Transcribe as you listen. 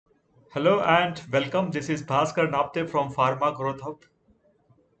Hello and welcome. This is Bhaskar Napte from Pharma Growth Hub.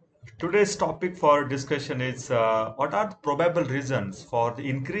 Today's topic for discussion is what are the probable reasons for the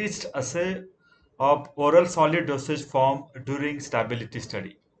increased assay of oral solid dosage form during stability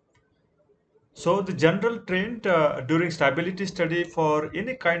study. So the general trend during stability study for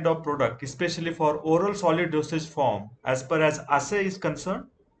any kind of product, especially for oral solid dosage form, as per as assay is concerned,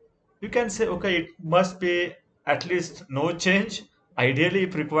 you can say, okay, it must be at least no change, ideally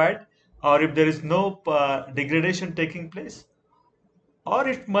if required, or if there is no degradation taking place, or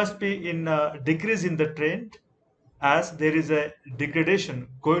it must be in a decrease in the trend as there is a degradation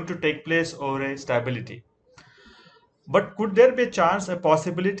going to take place over a stability. But could there be a chance, a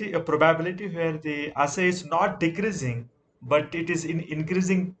possibility, a probability where the assay is not decreasing, but it is in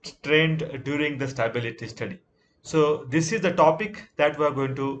increasing trend during the stability study? So this is the topic that we are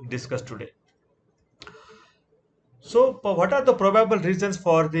going to discuss today. So, what are the probable reasons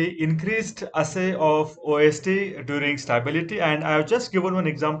for the increased assay of OSD during stability? And I have just given one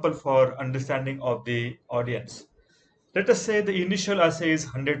example for understanding of the audience. Let us say the initial assay is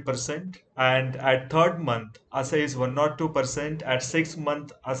 100%, and at third month assay is 102%, at 6th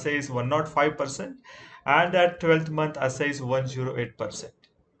month assay is 105%, and at 12th month assay is 108%.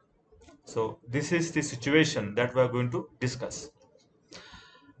 So, this is the situation that we are going to discuss.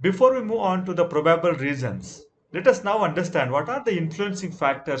 Before we move on to the probable reasons, let us now understand what are the influencing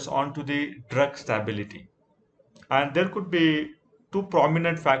factors onto the drug stability. And there could be two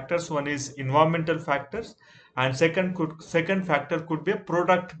prominent factors. One is environmental factors, and second factor could be a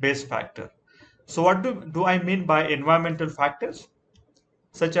product-based factor. So what do I mean by environmental factors?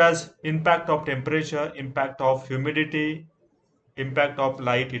 Such as impact of temperature, impact of humidity, impact of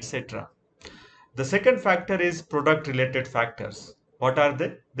light, etc. The second factor is product related factors. What are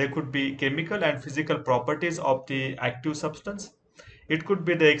they? They could be chemical and physical properties of the active substance. It could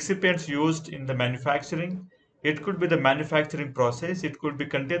be the excipients used in the manufacturing. It could be the manufacturing process. It could be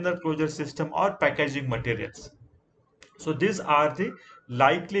container closure system or packaging materials. So these are the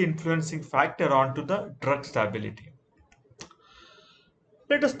likely influencing factor onto the drug stability.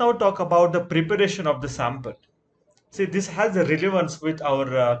 Let us now talk about the preparation of the sample. See, this has a relevance with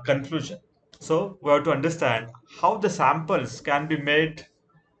our conclusion. So we have to understand how the samples can be made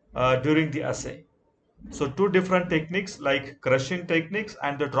during the assay. So two different techniques like crushing techniques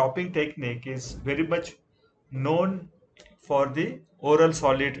and the dropping technique is very much known for the oral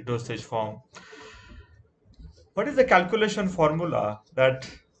solid dosage form. What is the calculation formula that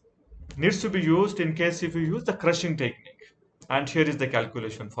needs to be used in case if you use the crushing technique? And here is the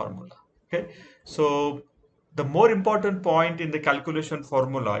calculation formula. Okay, so the more important point in the calculation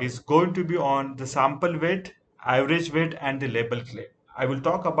formula is going to be on the sample weight, average weight, and the label claim. I will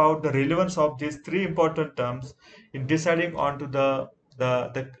talk about the relevance of these three important terms in deciding on to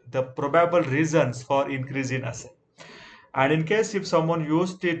the probable reasons for increase in assay. And in case if someone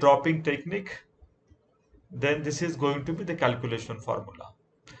used the dropping technique, then this is going to be the calculation formula.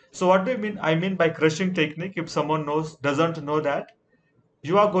 So what do you mean? I mean by crushing technique, if someone doesn't know that,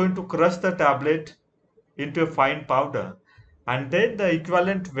 you are going to crush the tablet into a fine powder, and then the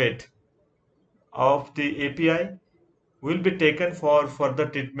equivalent weight of the API will be taken for further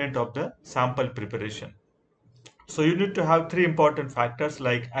treatment of the sample preparation. So you need to have three important factors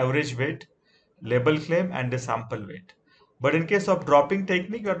like average weight, label claim, and the sample weight. But in case of dropping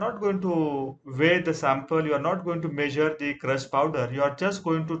technique, you are not going to weigh the sample, you are not going to measure the crushed powder, you are just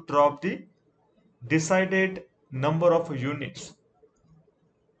going to drop the decided number of units,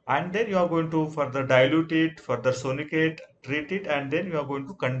 and then you are going to further dilute it, further sonicate, treat it, and then you are going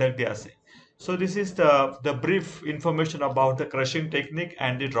to conduct the assay. So this is the brief information about the crushing technique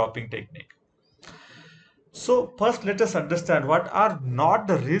and the dropping technique. So first let us understand what are not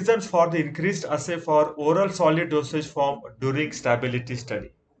the reasons for the increased assay for oral solid dosage form during stability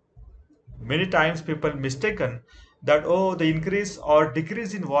study. Many times people mistaken that, oh, the increase or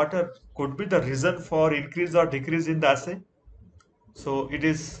decrease in water could be the reason for increase or decrease in the assay. So it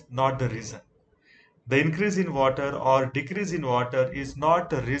is not the reason. The increase in water or decrease in water is not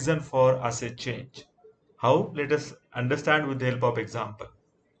the reason for assay change. How? Let us understand with the help of example.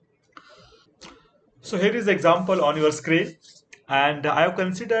 So here is the example on your screen, and I have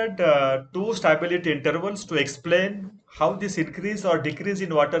considered two stability intervals to explain how this increase or decrease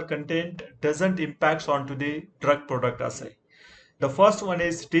in water content doesn't impact onto the drug product assay. The first one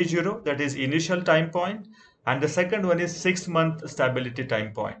is T0, that is initial time point, and the second one is 6-month stability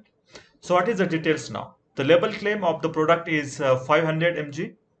time point. So what is the details now? The label claim of the product is 500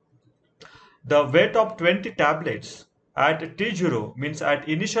 mg. The weight of 20 tablets at T0 means at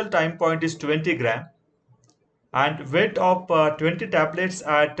initial time point is 20 gram, and weight of 20 tablets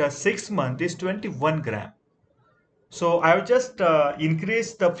at 6 months is 21 gram. So I have just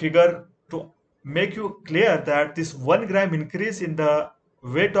increased the figure to make you clear that this 1 gram increase in the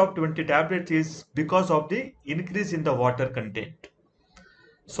weight of 20 tablets is because of the increase in the water content.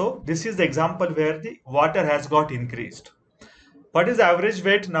 So this is the example where the water has got increased. What is the average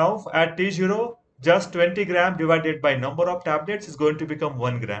weight now at T0? Just 20 gram divided by number of tablets is going to become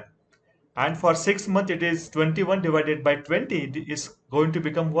 1 gram. And for 6 months it is 21 divided by 20 is going to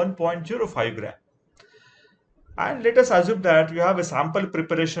become 1.05 gram. And let us assume that you have a sample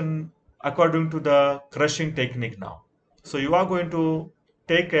preparation according to the crushing technique now. So you are going to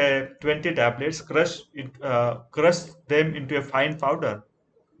take 20 tablets, crush them into a fine powder,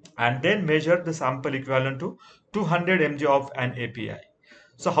 and then measure the sample equivalent to 200 mg of an API.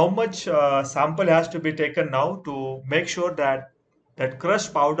 So how much sample has to be taken now to make sure that that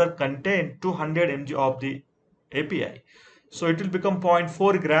crushed powder contain 200 mg of the API? So it will become zero point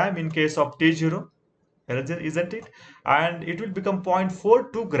 0.4 gram in case of T0, isn't it? And it will become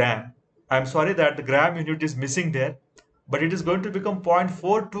 0.42 gram. I'm sorry that the gram unit is missing there, but it is going to become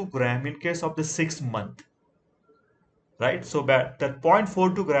 0.42 gram in case of the 6 month, right? So that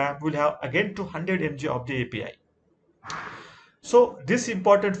 0.42 gram will have again 200 mg of the API. So this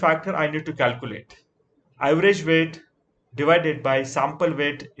important factor I need to calculate. Average weight divided by sample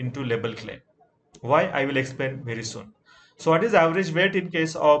weight into label claim. Why? I will explain very soon. So what is average weight in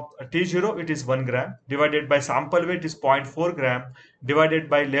case of T0? It is 1 gram divided by sample weight is 0.4 gram divided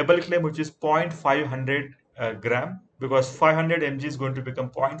by label claim, which is 0.500 gram, because 500 mg is going to become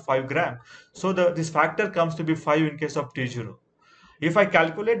 0.5 gram. So this factor comes to be 5 in case of T0. If I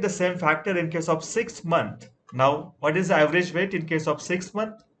calculate the same factor in case of 6 month, now what is the average weight in case of 6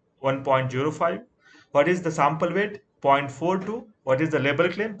 month? 1.05. What is the sample weight? 0.42. What is the label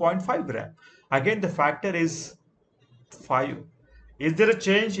claim? 0.5 gram. Again, the factor is 5. Is there a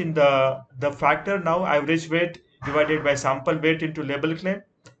change in the factor now, average weight divided by sample weight into label claim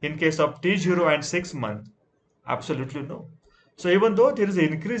in case of T0 and 6 month? Absolutely no. So even though there is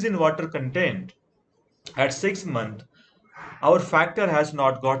an increase in water content at 6 month, our factor has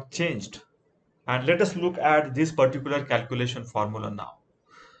not got changed. And let us look at this particular calculation formula now.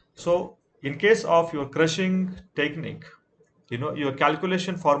 So in case of your crushing technique, your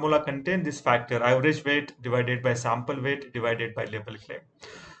calculation formula contain this factor, average weight divided by sample weight divided by label claim.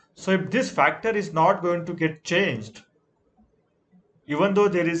 So if this factor is not going to get changed, even though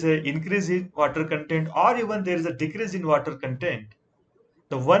there is an increase in water content or even there is a decrease in water content,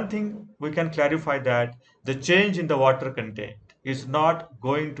 the one thing we can clarify that the change in the water content is not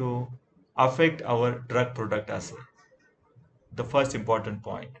going to affect our drug product assay. The first important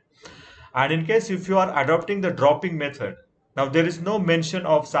point. And in case if you are adopting the dropping method, now there is no mention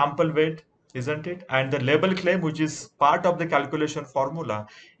of sample weight, isn't it? And the label claim, which is part of the calculation formula,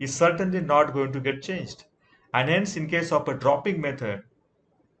 is certainly not going to get changed. And hence, in case of a dropping method,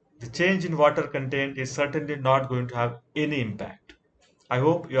 the change in water content is certainly not going to have any impact. I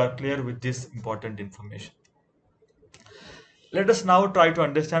hope you are clear with this important information. Let us now try to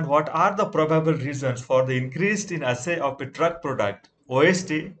understand what are the probable reasons for the increase in assay of a drug product,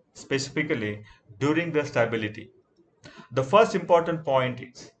 OSD specifically, during the stability. The first important point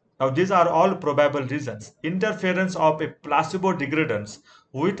is, now these are all probable reasons, interference of a placebo degradants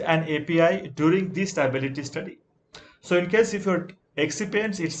with an API during the stability study. So in case if your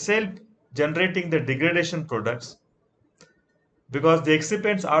excipients itself generating the degradation products, because the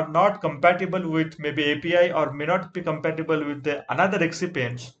excipients are not compatible with maybe API or may not be compatible with another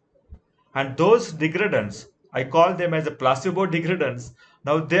excipients, and those degradants, I call them as a placebo degradants.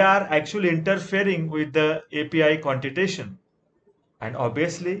 Now they are actually interfering with the API quantitation, and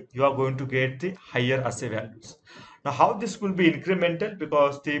obviously you are going to get the higher assay values. Now how this will be incremental,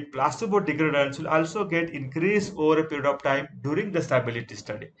 because the placebo degradants will also get increased over a period of time during the stability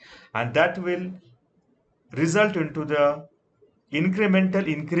study, and that will result into the incremental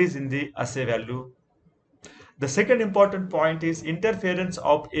increase in the assay value. The second important point is interference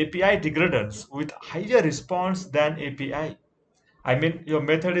of API degradants with higher response than API. I mean, your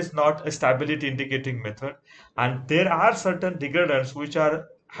method is not a stability indicating method, and there are certain degradants which are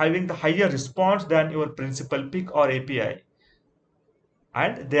having the higher response than your principal peak or API.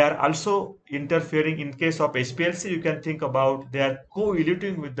 And they are also interfering in case of HPLC. You can think about they are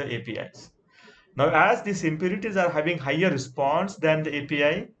co-eluting with the APIs. Now, as these impurities are having higher response than the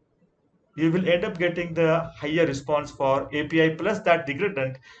API, you will end up getting the higher response for API plus that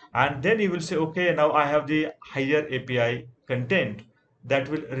degradant, and then you will say, okay, now I have the higher API content that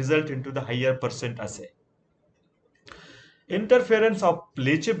will result into the higher percent assay. Interference of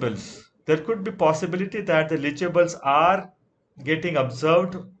leachables there could be possibility that the leachables are getting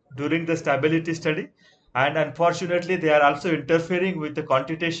observed during the stability study, and unfortunately they are also interfering with the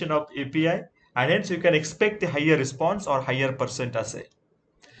quantitation of API, and hence you can expect a higher response or higher percent assay.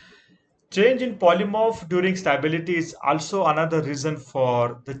 Change in polymorph during stability is also another reason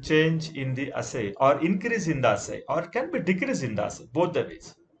for the change in the assay or increase in the assay, or can be decrease in the assay, both the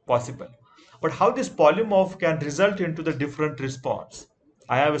ways possible. But how this polymorph can result into the different response,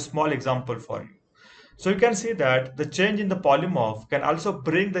 I have a small example for you. So you can see that the change in the polymorph can also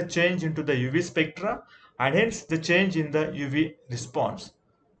bring the change into the UV spectra, and hence the change in the UV response.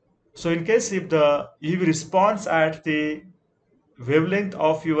 So in case if the UV response at the wavelength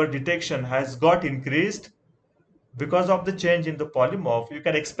of your detection has got increased because of the change in the polymorph, you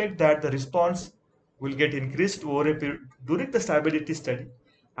can expect that the response will get increased over a period during the stability study,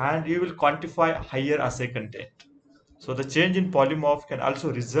 and you will quantify higher assay content. So the change in polymorph can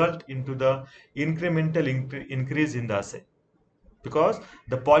also result into the incremental increase in the assay, because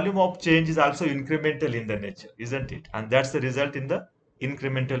the polymorph change is also incremental in the nature, isn't it? And that's the result in the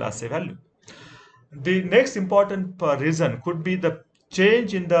incremental assay value. The next important reason could be the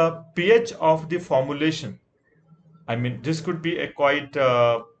change in the pH of the formulation. I mean, this could be a quite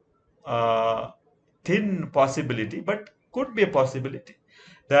uh, thin possibility, but could be a possibility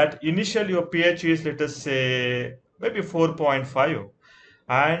that initially your pH is, let us say, maybe 4.5,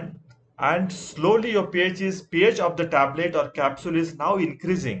 and slowly your pH of the tablet or capsule is now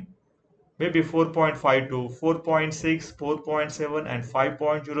increasing, maybe 4.5 to 4.6, 4.7, and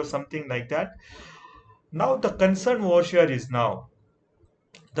 5.0, something like that. Now the concern over here is now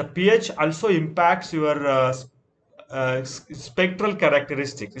the pH also impacts your spectral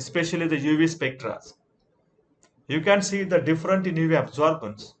characteristics, especially the UV spectra. You can see the different in UV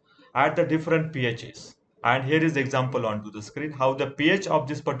absorbance at the different pHs. And here is the example onto the screen how the pH of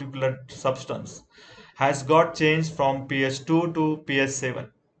this particular substance has got changed from pH 2 to pH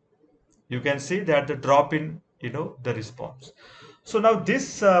 7. You can see that the drop in the response. So now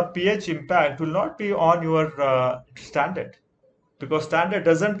this pH impact will not be on your standard, because standard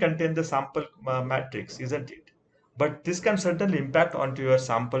doesn't contain the sample matrix, isn't it? But this can certainly impact onto your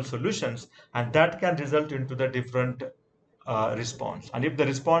sample solutions, and that can result into the different response. And if the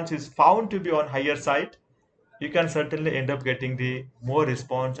response is found to be on higher side, you can certainly end up getting the more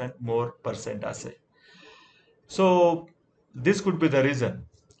response and more percent assay. So this could be the reason.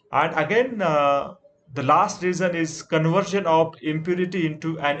 And again, the last reason is conversion of impurity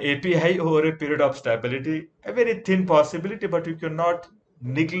into an API over a period of stability. A very thin possibility, but you cannot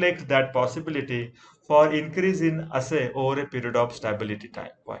neglect that possibility for increase in assay over a period of stability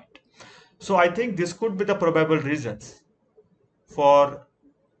time point. So I think this could be the probable reasons for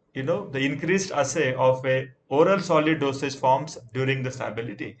the increased assay of a oral solid dosage forms during the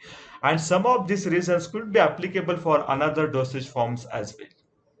stability, and some of these reasons could be applicable for another dosage forms as well.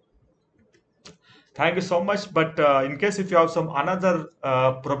 Thank you so much, but in case if you have some another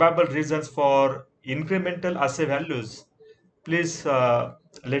probable reasons for incremental assay values, please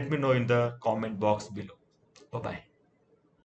let me know in the comment box below. Bye bye.